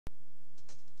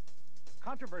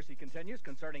Controversy continues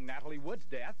concerning Natalie Wood's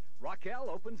death. Raquel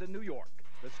opens in New York.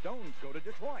 The Stones go to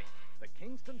Detroit. The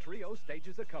Kingston Trio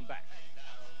stages a comeback.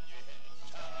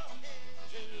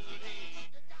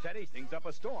 Teddy sings up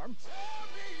a storm,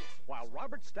 while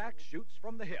Robert Stack shoots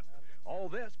from the hip. All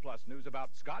this plus news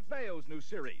about Scott Baio's new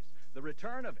series, the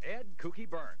return of Ed Kooky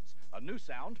Burns, a new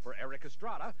sound for Erik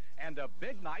Estrada, and a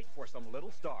big night for some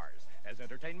little stars. As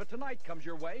Entertainment Tonight comes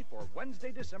your way for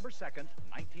Wednesday, December 2nd,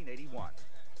 1981.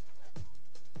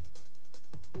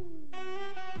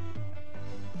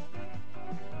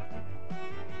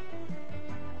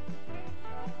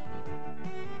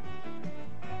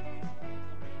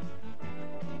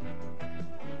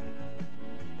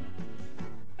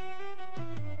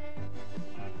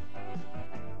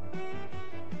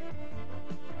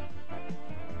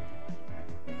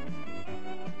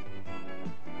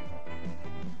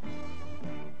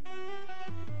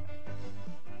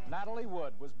 Natalie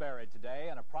Wood was buried today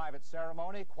in a private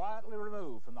ceremony quietly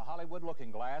removed from the Hollywood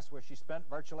looking glass where she spent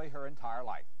virtually her entire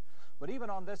life. But even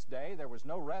on this day, there was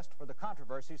no rest for the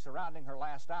controversy surrounding her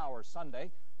last hours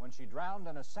Sunday when she drowned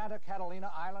in a Santa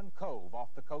Catalina Island cove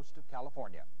off the coast of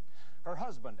California. Her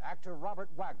husband, actor Robert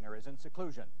Wagner, is in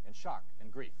seclusion, in shock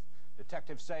and grief.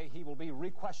 Detectives say he will be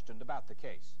re-questioned about the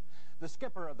case. The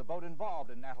skipper of the boat involved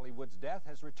in Natalie Wood's death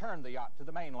has returned the yacht to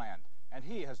the mainland, and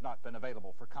he has not been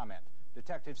available for comment.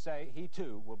 Detectives say he,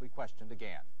 too, will be questioned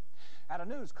again. At a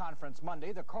news conference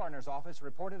Monday, the coroner's office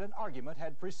reported an argument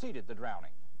had preceded the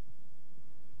drowning.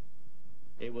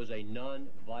 It was a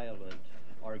non-violent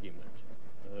argument.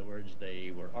 In other words,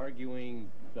 they were arguing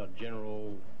about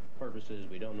general purposes.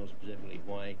 We don't know specifically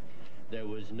why. There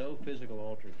was no physical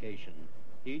altercation.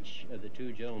 Each of the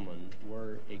two gentlemen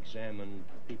were examined.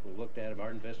 People looked at them,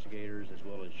 our investigators as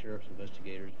well as sheriff's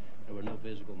investigators. There were no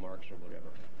physical marks or whatever.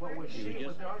 Well, was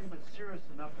the argument serious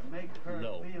enough to make her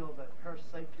feel that her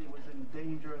safety was in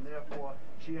danger and therefore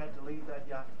she had to leave that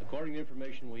yacht? According to the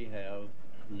information we have,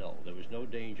 no. There was no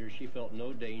danger. She felt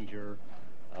no danger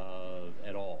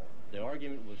at all. The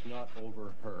argument was not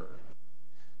over her.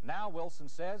 Now Wilson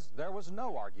says there was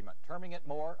no argument, terming it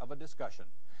more of a discussion.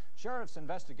 Sheriff's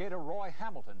investigator Roy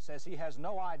Hamilton says he has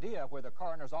no idea where the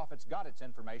coroner's office got its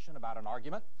information about an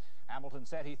argument. Hamilton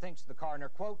said he thinks the coroner,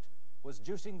 quote, was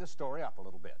juicing the story up a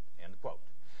little bit, end quote.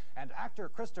 And actor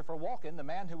Christopher Walken, the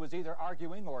man who was either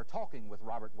arguing or talking with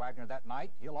Robert Wagner that night,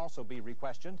 he'll also be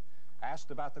re-questioned. Asked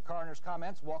about the coroner's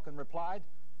comments, Walken replied,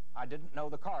 "I didn't know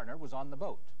the coroner was on the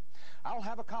boat." I'll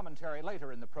have a commentary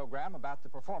later in the program about the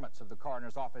performance of the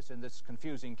coroner's office in this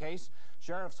confusing case.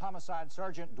 Sheriff's Homicide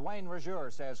Sergeant Dwayne Rozier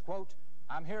says, quote,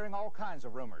 "I'm hearing all kinds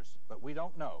of rumors, but we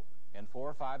don't know. In 4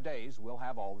 or 5 days, we'll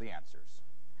have all the answers."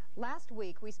 Last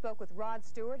week, we spoke with Rod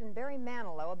Stewart and Barry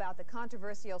Manilow about the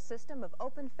controversial system of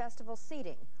open festival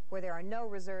seating, where there are no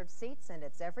reserved seats and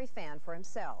it's every fan for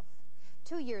himself.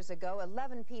 2 years ago,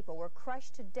 11 people were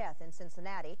crushed to death in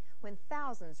Cincinnati when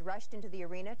thousands rushed into the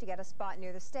arena to get a spot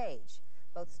near the stage.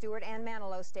 Both Stewart and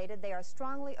Manilow stated they are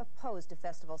strongly opposed to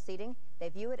festival seating. They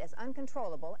view it as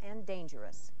uncontrollable and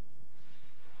dangerous.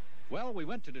 Well, we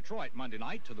went to Detroit Monday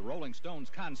night to the Rolling Stones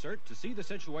concert to see the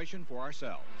situation for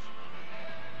ourselves.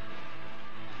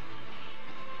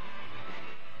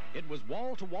 It was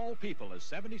wall-to-wall people as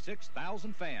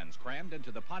 76,000 fans crammed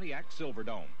into the Pontiac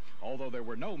Silverdome. Although there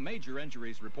were no major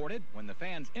injuries reported, when the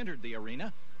fans entered the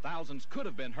arena, thousands could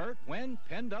have been hurt when,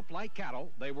 penned up like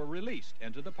cattle, they were released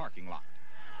into the parking lot.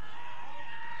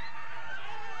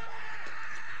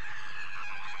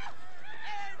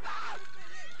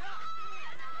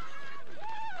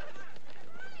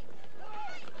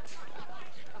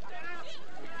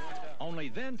 Only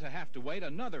then to have to wait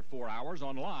another 4 hours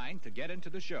online to get into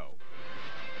the show.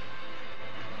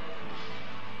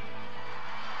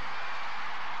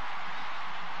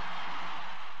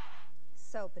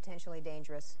 So potentially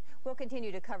dangerous. We'll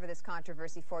continue to cover this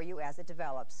controversy for you as it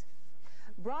develops.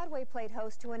 Broadway played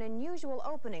host to an unusual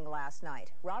opening last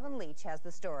night. Robin Leach has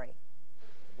the story.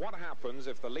 What happens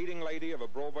if the leading lady of a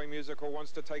Broadway musical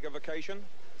wants to take a vacation?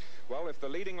 Well, if the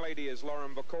leading lady is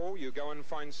Lauren Bacall, you go and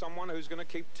find someone who's going to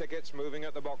keep tickets moving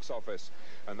at the box office.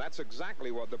 And that's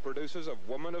exactly what the producers of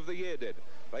Woman of the Year did.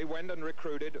 They went and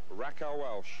recruited Raquel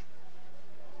Welch.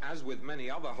 As with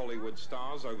many other Hollywood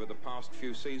stars over the past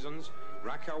few seasons,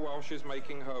 Raquel Welch is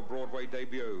making her Broadway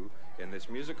debut in this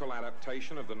musical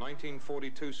adaptation of the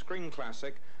 1942 screen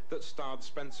classic that starred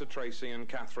Spencer Tracy and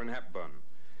Katharine Hepburn.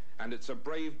 And it's a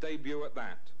brave debut at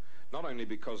that. Not only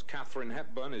because Katharine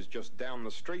Hepburn is just down the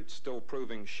street still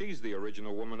proving she's the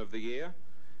original Woman of the Year,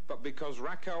 but because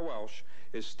Raquel Welch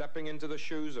is stepping into the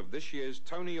shoes of this year's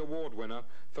Tony Award winner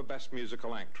for Best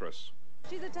Musical Actress.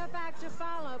 She's a tough act to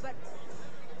follow, but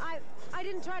I I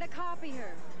didn't try to copy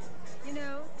her, you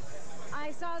know.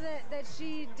 I saw that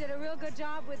she did a real good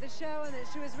job with the show and that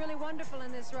she was really wonderful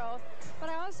in this role. But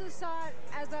I also saw it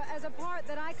as a part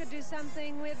that I could do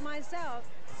something with myself.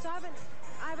 So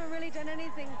I haven't really done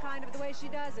anything kind of the way she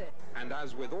does it. And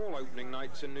as with all opening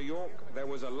nights in New York, there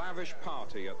was a lavish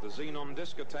party at the Xenon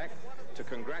Discotheque to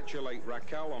congratulate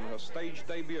Raquel on her stage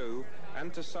debut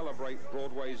and to celebrate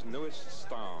Broadway's newest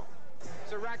star.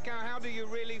 So Raquel, how do you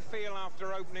really feel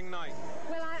after opening night?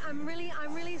 Well, I'm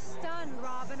really stunned,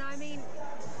 Robin. I mean,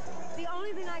 the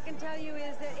only thing I can tell you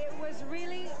is that it was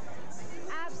really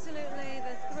absolutely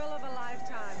the thrill of a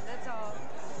lifetime. That's all.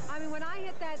 I mean, when I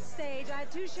hit that stage, I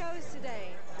had 2 shows today.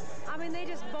 I mean, they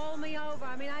just bowled me over.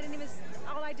 I mean,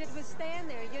 all I did was stand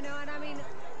there, you know, and I mean,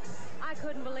 I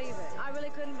couldn't believe it. I really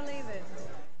couldn't believe it.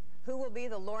 Who will be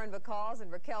the Lauren Bacalls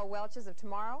and Raquel Welches of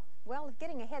tomorrow? Well, if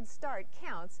getting a head start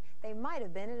counts, they might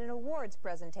have been at an awards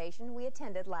presentation we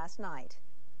attended last night.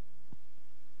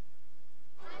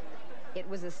 It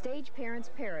was a stage parent's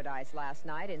paradise last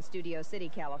night in Studio City,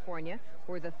 California,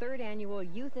 where the 3rd annual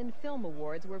Youth in Film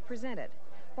Awards were presented.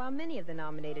 While many of the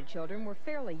nominated children were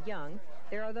fairly young,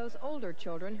 there are those older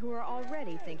children who are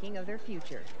already thinking of their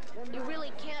future. You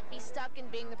really can't be stuck in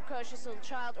being the precocious little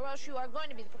child, or else you are going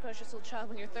to be the precocious little child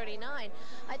when you're 39.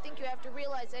 I think you have to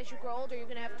realize as you grow older, you're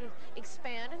going to have to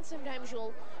expand, and sometimes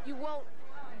you won't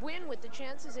win with the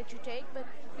chances that you take, but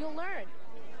you'll learn.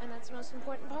 And that's the most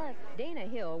important part. Dana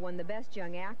Hill won the Best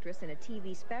Young Actress in a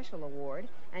TV Special Award,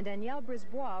 and Danielle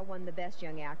Brisbois won the Best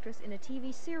Young Actress in a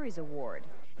TV Series Award.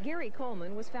 Gary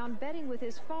Coleman was found betting with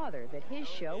his father that his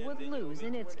show would lose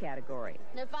in its category.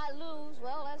 And if I lose,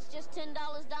 well, that's just $10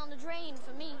 down the drain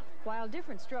for me. While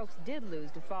Different Strokes did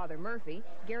lose to Father Murphy,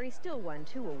 Gary still won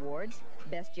 2 awards,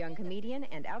 Best Young Comedian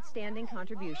and Outstanding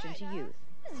Contribution to Youth.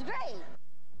 This is great.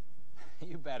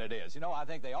 You bet it is. You know, I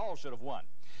think they all should have won.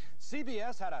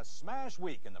 CBS had a smash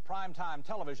week in the primetime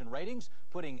television ratings,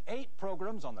 putting 8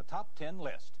 programs on the top 10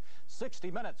 list.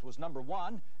 60 Minutes was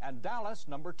 #1 and Dallas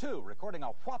 #2, recording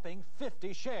a whopping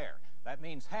 50 share. That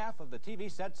means half of the TV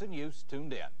sets in use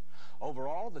tuned in.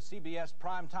 Overall, the CBS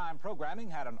primetime programming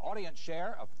had an audience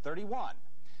share of 31.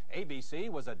 ABC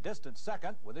was a distant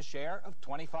second with a share of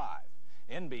 25.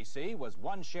 NBC was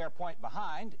 1 share point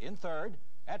behind in third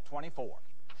at 24.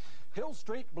 Hill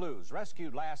Street Blues,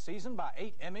 rescued last season by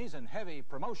 8 Emmys and heavy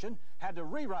promotion, had to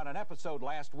rerun an episode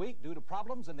last week due to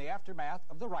problems in the aftermath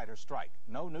of the writer's strike.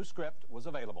 No new script was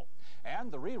available.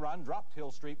 And the rerun dropped Hill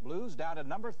Street Blues down to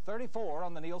number 34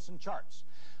 on the Nielsen charts.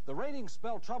 The ratings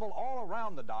spelled trouble all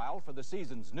around the dial for the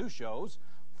season's new shows.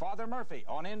 Father Murphy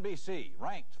on NBC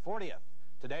ranked 40th.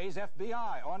 Today's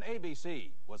FBI on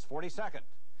ABC was 42nd.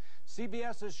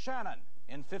 CBS's Shannon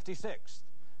in 56th.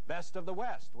 Best of the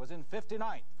West was in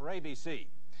 59th for ABC.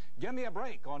 Gimme a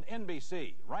Break on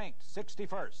NBC ranked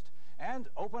 61st. And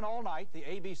Open All Night, the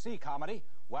ABC comedy,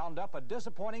 wound up a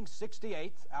disappointing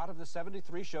 68th out of the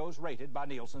 73 shows rated by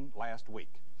Nielsen last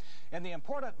week. In the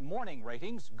important morning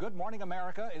ratings, Good Morning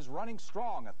America is running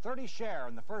strong, a 30 share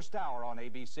in the first hour on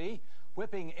ABC,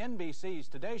 whipping NBC's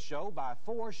Today Show by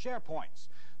 4 share points.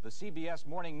 The CBS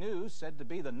Morning News, said to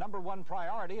be the #1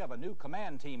 priority of a new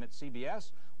command team at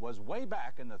CBS, was way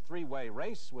back in the 3-way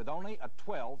race with only a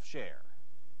 12 share.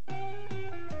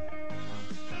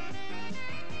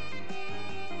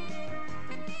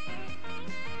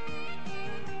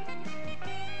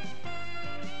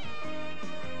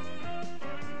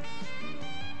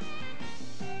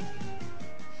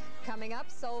 Coming up,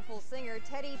 soulful singer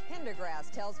Teddy Pendergrass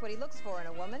tells what he looks for in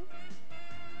a woman.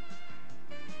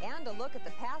 And a look at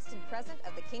the past and present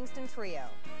of the Kingston Trio.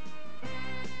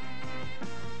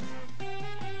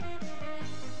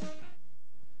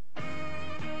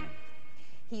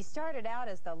 He started out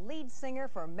as the lead singer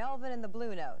for Melvin and the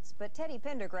Blue Notes, but Teddy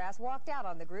Pendergrass walked out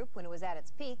on the group when it was at its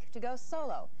peak to go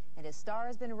solo, and his star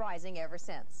has been rising ever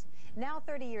since. Now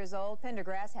 30 years old,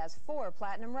 Pendergrass has 4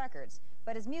 platinum records,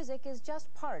 but his music is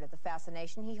just part of the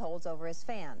fascination he holds over his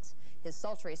fans. His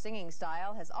sultry singing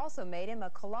style has also made him a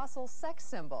colossal sex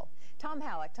symbol. Tom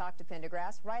Halleck talked to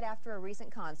Pendergrass right after a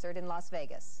recent concert in Las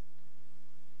Vegas.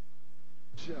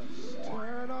 Just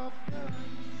turn off guns,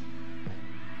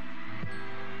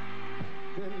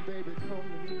 then baby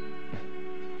come to me.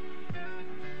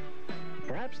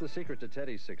 Perhaps the secret to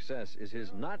Teddy's success is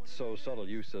his not-so-subtle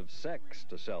use of sex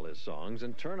to sell his songs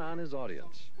and turn on his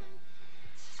audience.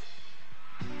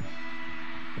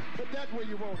 Put that where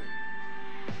you want it.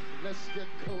 Let's get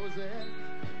cozy.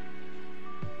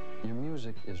 Your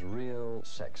music is real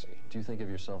sexy. Do you think of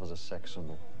yourself as a sex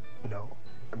symbol? No.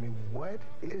 I mean, what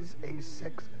is a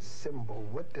sex symbol?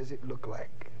 What does it look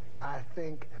like? I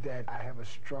think that I have a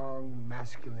strong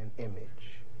masculine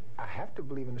image. I have have to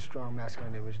believe in a strong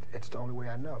masculine image. It's the only way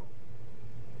I know.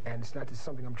 And it's not just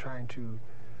something I'm trying to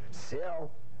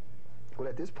sell. Well,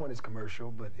 at this point, it's commercial,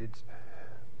 but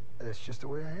that's just the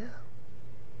way I am.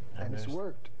 And it's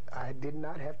worked. I did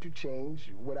not have to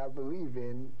change what I believe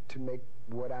in to make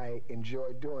what I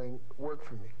enjoy doing work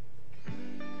for me.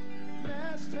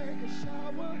 Let's take a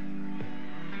shower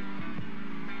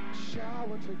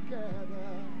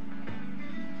together.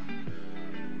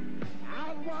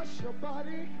 I'll wash your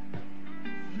body,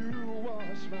 you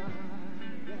wash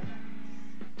mine. Yeah.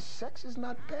 Sex is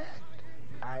not bad.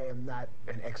 I am not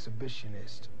an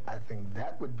exhibitionist. I think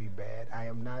that would be bad. I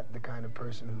am not the kind of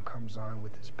person who comes on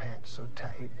with his pants so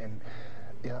tight, and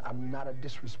I'm not a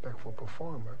disrespectful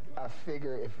performer. I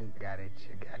figure if you got it,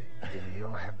 you got it. And you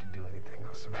don't have to do anything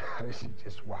else about it. You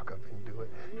just walk up and do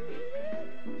it.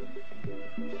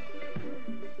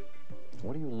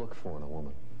 What do you look for in a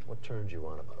woman? What turns you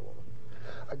on about a woman?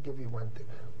 I'll give you one thing.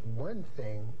 One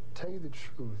thing, tell you the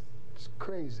truth, it's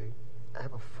crazy. I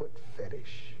have a foot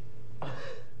fetish.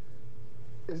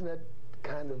 Isn't that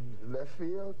kind of left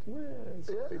field?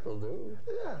 Yeah, people do.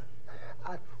 Yeah.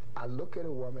 I look at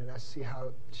a woman and I see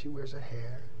how she wears her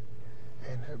hair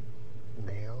and her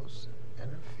nails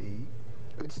and her feet.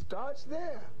 It starts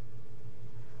there.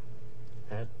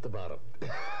 At the bottom.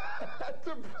 At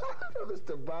the bottom. It's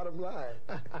the bottom line.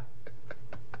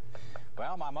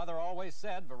 Well, my mother always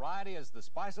said variety is the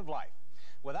spice of life.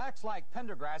 With acts like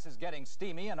Pendergrass getting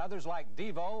steamy and others like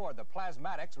Devo or the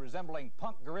Plasmatics resembling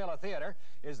punk guerrilla theater,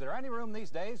 is there any room these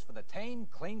days for the tame,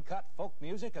 clean-cut folk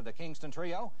music of the Kingston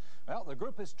Trio? Well, the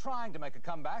group is trying to make a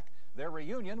comeback. Their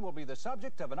reunion will be the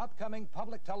subject of an upcoming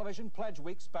public television Pledge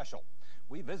Week special.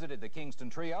 We visited the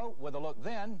Kingston Trio with a look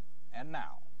then and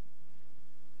now.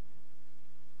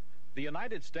 The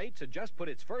United States had just put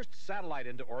its first satellite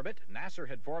into orbit. Nasser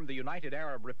had formed the United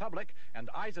Arab Republic, and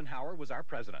Eisenhower was our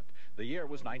president. The year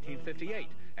was 1958,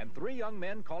 and three young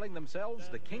men calling themselves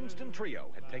the Kingston Trio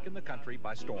had taken the country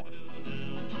by storm.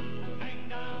 Hang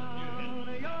down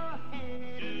your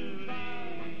head,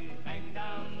 hang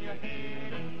down your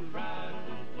head and cry.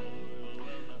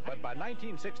 But by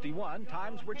 1961,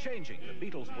 times were changing. The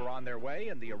Beatles were on their way,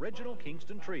 and the original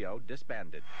Kingston Trio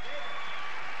disbanded.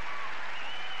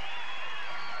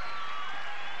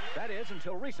 That is,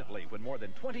 until recently, when more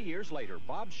than 20 years later,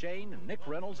 Bob Shane and Nick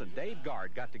Reynolds and Dave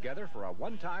Guard got together for a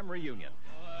one-time reunion.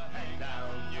 Hang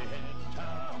down your head,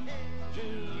 Tom,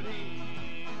 Judy,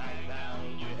 hang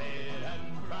down your head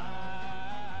and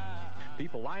cry.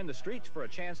 People lined the streets for a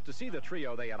chance to see the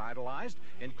trio they had idolized,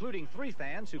 including three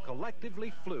fans who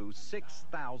collectively flew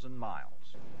 6,000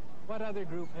 miles. What other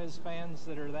group has fans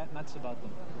that are that nuts about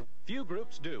them? Few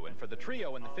groups do, and for the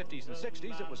trio in the 50s and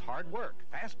 60s, it was hard work,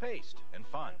 fast-paced, and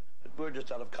fun. We're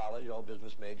just out of college, all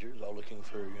business majors, all looking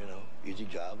for, easy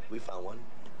job. We found one.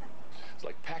 It's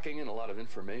like packing in a lot of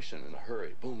information in a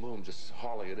hurry. Boom, boom, just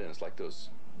hauling it in. It's like those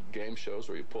game shows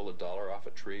where you pull a dollar off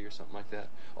a tree or something like that.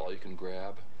 All you can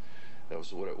grab. That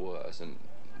was what it was. And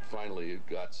finally, it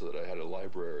got so that I had a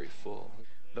library full.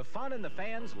 The fun and the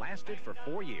fans lasted for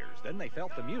 4 years. Then they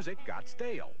felt the music got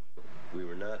stale. We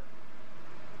were not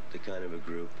the kind of a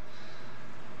group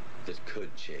that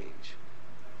could change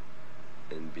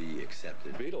and be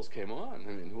accepted. The Beatles came on.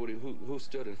 I mean, who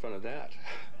stood in front of that?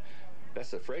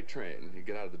 That's a freight train. You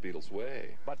get out of the Beatles'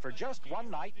 way. But for just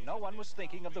one night, no one was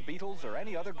thinking of the Beatles or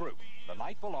any other group. The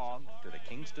night belonged to the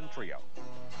Kingston Trio.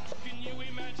 Can you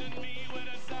imagine me with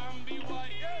a zombie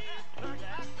white?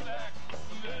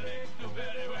 Belly to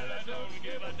belly, well, I don't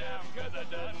give a damn, 'cause I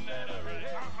done that already.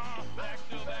 Back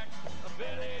to back,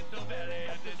 belly to belly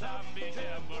at the zombie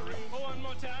jamboree. One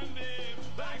more time, babe.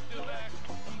 Back to back,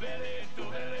 belly to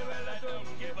belly, well, I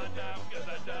don't give a damn, 'cause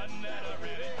I done that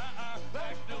already.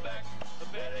 Back to back,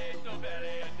 belly to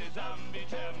belly at the zombie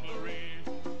jamboree.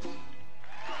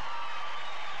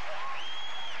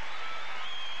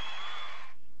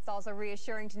 It's also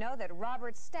reassuring to know that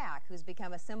Robert Stack, who's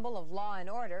become a symbol of law and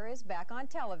order, is back on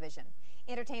television.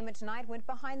 Entertainment Tonight went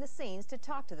behind the scenes to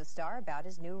talk to the star about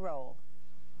his new role.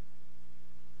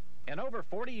 In over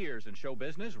 40 years in show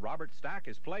business, Robert Stack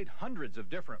has played hundreds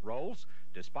of different roles.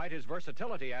 Despite his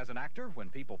versatility as an actor, when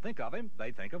people think of him,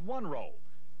 they think of one role: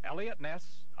 Elliot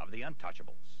Ness of The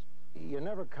Untouchables. You're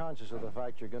never conscious of the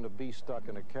fact you're going to be stuck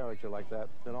in a character like that.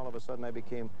 Then all of a sudden I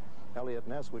became Elliot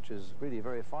Ness, which is really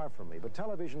very far from me. But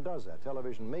television does that.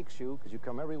 Television makes you, because you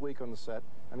come every week on the set,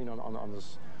 on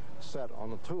this set, on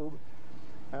the tube,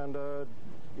 and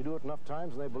you do it enough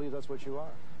times and they believe that's what you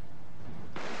are.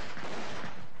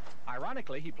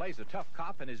 Ironically, he plays a tough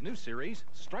cop in his new series,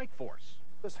 Strike Force.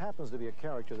 This happens to be a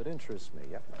character that interests me.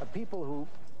 People who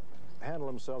handle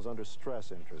themselves under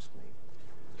stress interest me.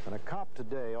 And a cop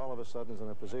today, all of a sudden, is in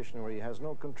a position where he has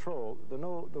no control. The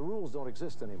rules don't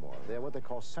exist anymore. They're what they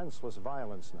call senseless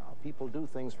violence now. People do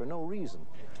things for no reason.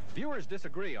 Viewers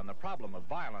disagree on the problem of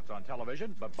violence on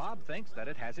television, but Bob thinks that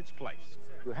it has its place.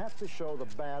 You have to show the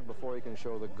bad before you can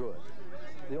show the good.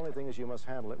 The only thing is you must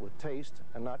handle it with taste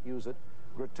and not use it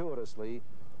gratuitously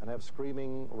and have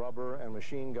screaming rubber and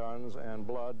machine guns and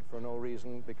blood for no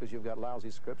reason because you've got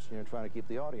lousy scripts and you're trying to keep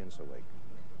the audience awake.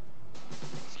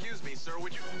 Excuse me, sir,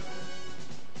 would you...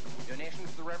 Donation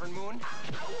to the Reverend Moon?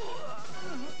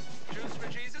 Jews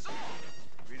for Jesus?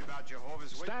 Read about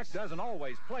Jehovah's Witnesses. Stack doesn't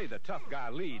always play the tough guy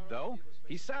lead, though.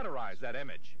 He satirized that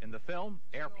image in the film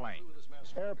Airplane.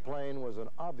 Airplane was an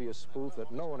obvious spoof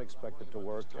that no one expected to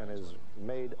work and has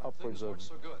made upwards of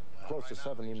close to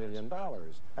 $70 million.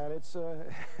 And it's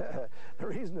the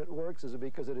reason it works is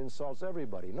because it insults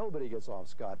everybody. Nobody gets off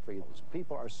scot-free.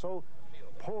 People are so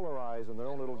polarized in their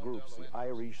own little groups, the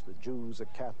Irish, the Jews, the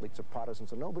Catholics, the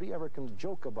Protestants, and nobody ever can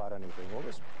joke about anything. Well,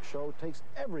 this show takes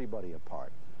everybody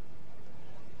apart.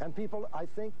 And people, I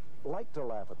think, like to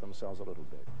laugh at themselves a little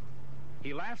bit.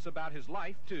 He laughs about his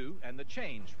life, too, and the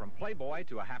change from playboy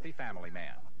to a happy family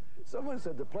man. Someone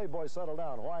said the playboy settled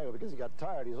down. Why? Because he got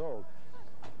tired. He's old.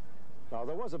 Now,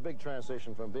 there was a big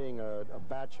transition from being a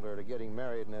bachelor to getting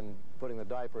married and then putting the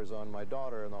diapers on my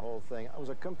daughter and the whole thing. It was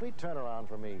a complete turnaround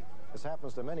for me. This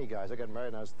happens to many guys. I got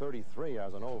married when I was 33. I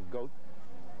was an old goat.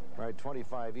 Married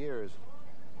 25 years.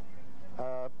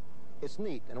 It's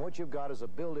neat. And what you've got is a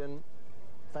built-in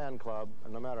fan club.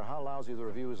 And no matter how lousy the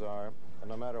reviews are, and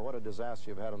no matter what a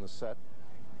disaster you've had on the set,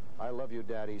 I Love You,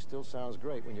 Daddy still sounds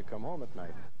great when you come home at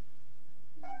night.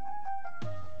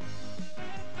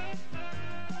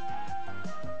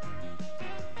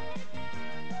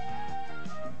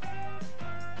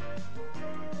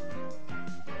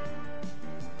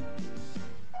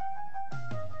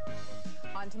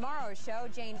 On tomorrow's show,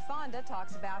 Jane Fonda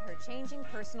talks about her changing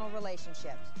personal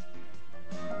relationships.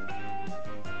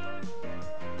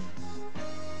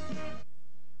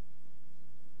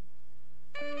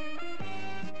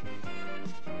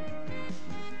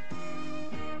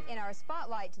 In our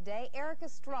spotlight today, Erik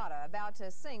Estrada about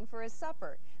to sing for his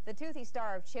supper. The toothy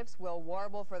star of Chips will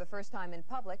warble for the first time in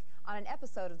public on an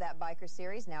episode of that biker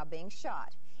series now being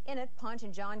shot. In it, Punch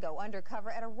and John go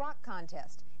undercover at a rock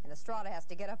contest, and Estrada has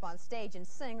to get up on stage and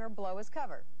sing or blow his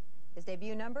cover. His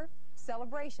debut number?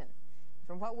 Celebration.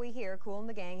 From what we hear, Kool and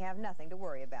the gang have nothing to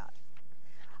worry about.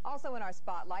 Also in our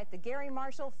spotlight, the Gary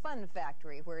Marshall Fun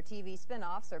Factory, where TV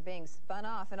spin-offs are being spun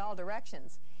off in all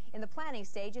directions. In the planning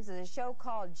stages is a show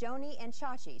called Joni and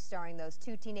Chachi, starring those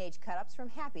two teenage cut-ups from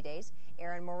Happy Days,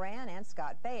 Aaron Moran and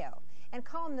Scott Baio. And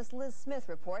columnist Liz Smith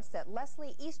reports that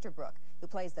Leslie Easterbrook, who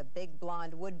plays the big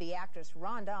blonde would-be actress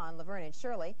Rhonda on Laverne and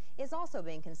Shirley, is also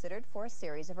being considered for a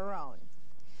series of her own.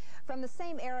 From the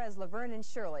same era as Laverne and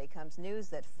Shirley comes news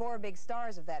that four big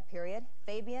stars of that period,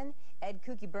 Fabian, Ed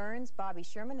Kooky Burns, Bobby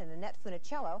Sherman, and Annette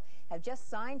Funicello, have just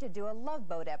signed to do a Love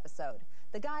Boat episode.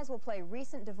 The guys will play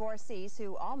recent divorcees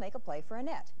who all make a play for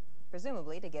Annette,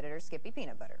 presumably to get at her Skippy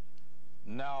peanut butter.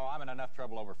 No, I'm in enough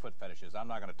trouble over foot fetishes. I'm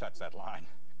not going to touch that line.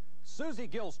 Susie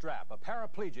Gilstrap, a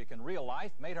paraplegic in real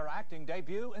life, made her acting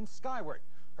debut in Skyward.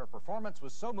 Her performance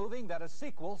was so moving that a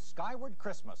sequel, Skyward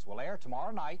Christmas, will air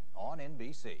tomorrow night on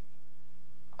NBC.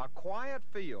 A quiet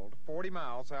field 40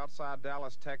 miles outside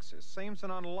Dallas, Texas, seems an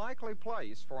unlikely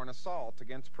place for an assault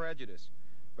against prejudice.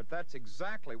 But that's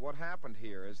exactly what happened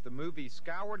here as the movie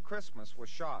Skyward Christmas was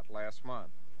shot last month.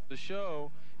 The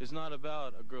show is not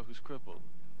about a girl who's crippled.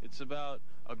 It's about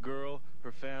a girl,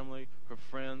 her family, her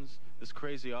friends, this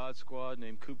crazy odd squad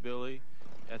named Coop Billy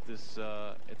at this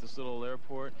little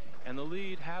airport, and the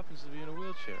lead happens to be in a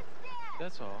wheelchair.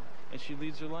 That's all. And she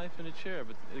leads her life in a chair,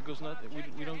 but it goes not.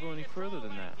 We don't go any further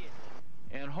than that.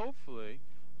 And hopefully,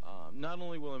 not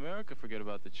only will America forget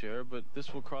about the chair, but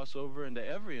this will cross over into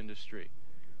every industry,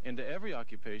 into every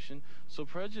occupation, so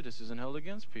prejudice isn't held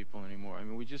against people anymore. I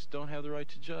mean, we just don't have the right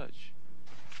to judge.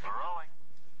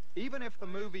 Even if the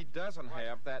movie doesn't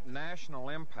have that national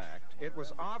impact, it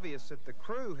was obvious that the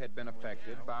crew had been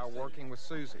affected by working with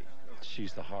Susie.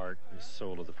 She's the heart and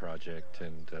soul of the project,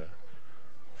 and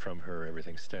from her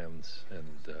everything stems,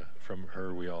 and from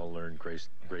her we all learn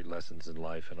great lessons in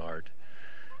life and art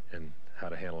and how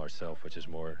to handle ourselves, which is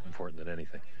more important than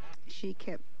anything. She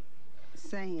kept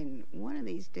saying, one of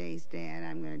these days, Dad,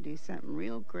 I'm going to do something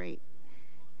real great,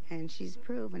 and she's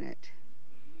proven it.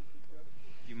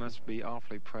 You must be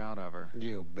awfully proud of her.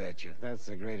 You betcha. That's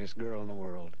the greatest girl in the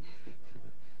world.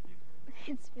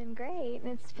 It's been great.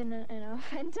 It's been a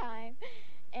fun time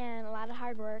and a lot of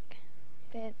hard work,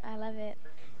 but I love it.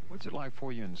 What's it like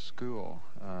for you in school,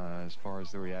 as far as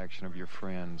the reaction of your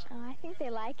friends? I think they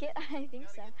like it. I think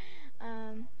so.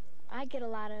 I get a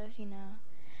lot of, you know,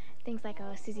 things like,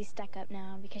 oh, Susie's stuck up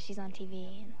now because she's on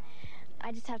TV. And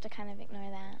I just have to kind of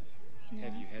ignore that. You know?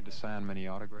 Have you had to sign many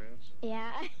autographs?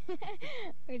 Yeah,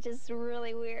 which is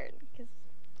really weird, because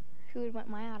who would want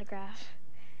my autograph?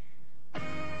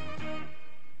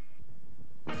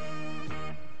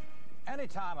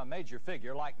 Anytime a major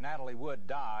figure like Natalie Wood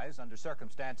dies under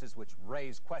circumstances which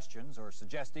raise questions or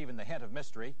suggest even the hint of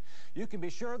mystery, you can be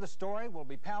sure the story will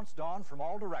be pounced on from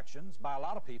all directions by a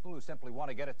lot of people who simply want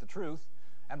to get at the truth,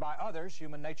 and by others,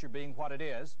 human nature being what it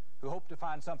is, who hope to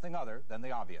find something other than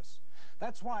the obvious.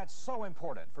 That's why it's so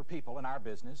important for people in our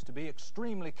business to be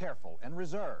extremely careful and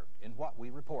reserved in what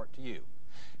we report to you.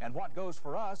 And what goes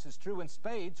for us is true in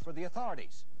spades for the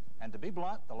authorities. And to be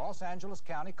blunt, the Los Angeles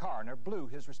County coroner blew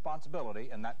his responsibility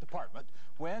in that department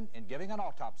when, in giving an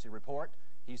autopsy report,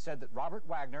 he said that Robert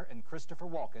Wagner and Christopher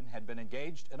Walken had been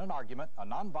engaged in an argument, a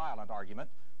nonviolent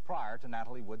argument, prior to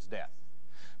Natalie Wood's death.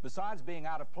 Besides being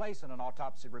out of place in an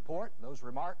autopsy report, those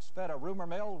remarks fed a rumor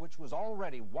mill which was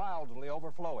already wildly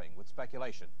overflowing with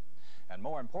speculation. And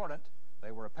more important,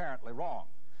 they were apparently wrong.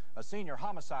 A senior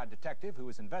homicide detective who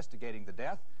is investigating the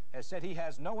death has said he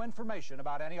has no information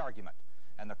about any argument,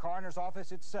 and the coroner's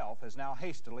office itself has now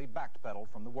hastily backpedaled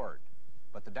from the word.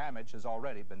 But the damage has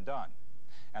already been done.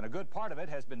 And a good part of it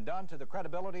has been done to the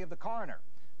credibility of the coroner.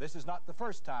 This is not the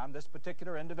first time this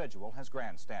particular individual has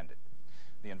grandstanded.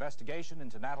 The investigation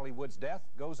into Natalie Wood's death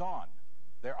goes on.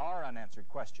 There are unanswered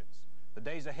questions. The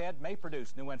days ahead may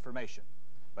produce new information.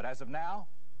 But as of now,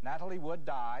 Natalie Wood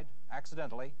died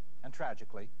accidentally and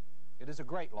tragically. It is a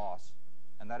great loss,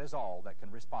 and that is all that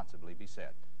can responsibly be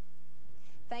said.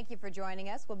 Thank you for joining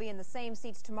us. We'll be in the same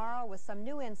seats tomorrow with some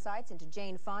new insights into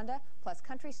Jane Fonda, plus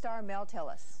country star Mel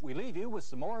Tillis. We leave you with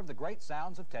some more of the great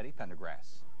sounds of Teddy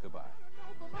Pendergrass. Goodbye.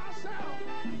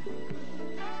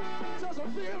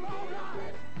 Doesn't feel all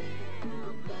right.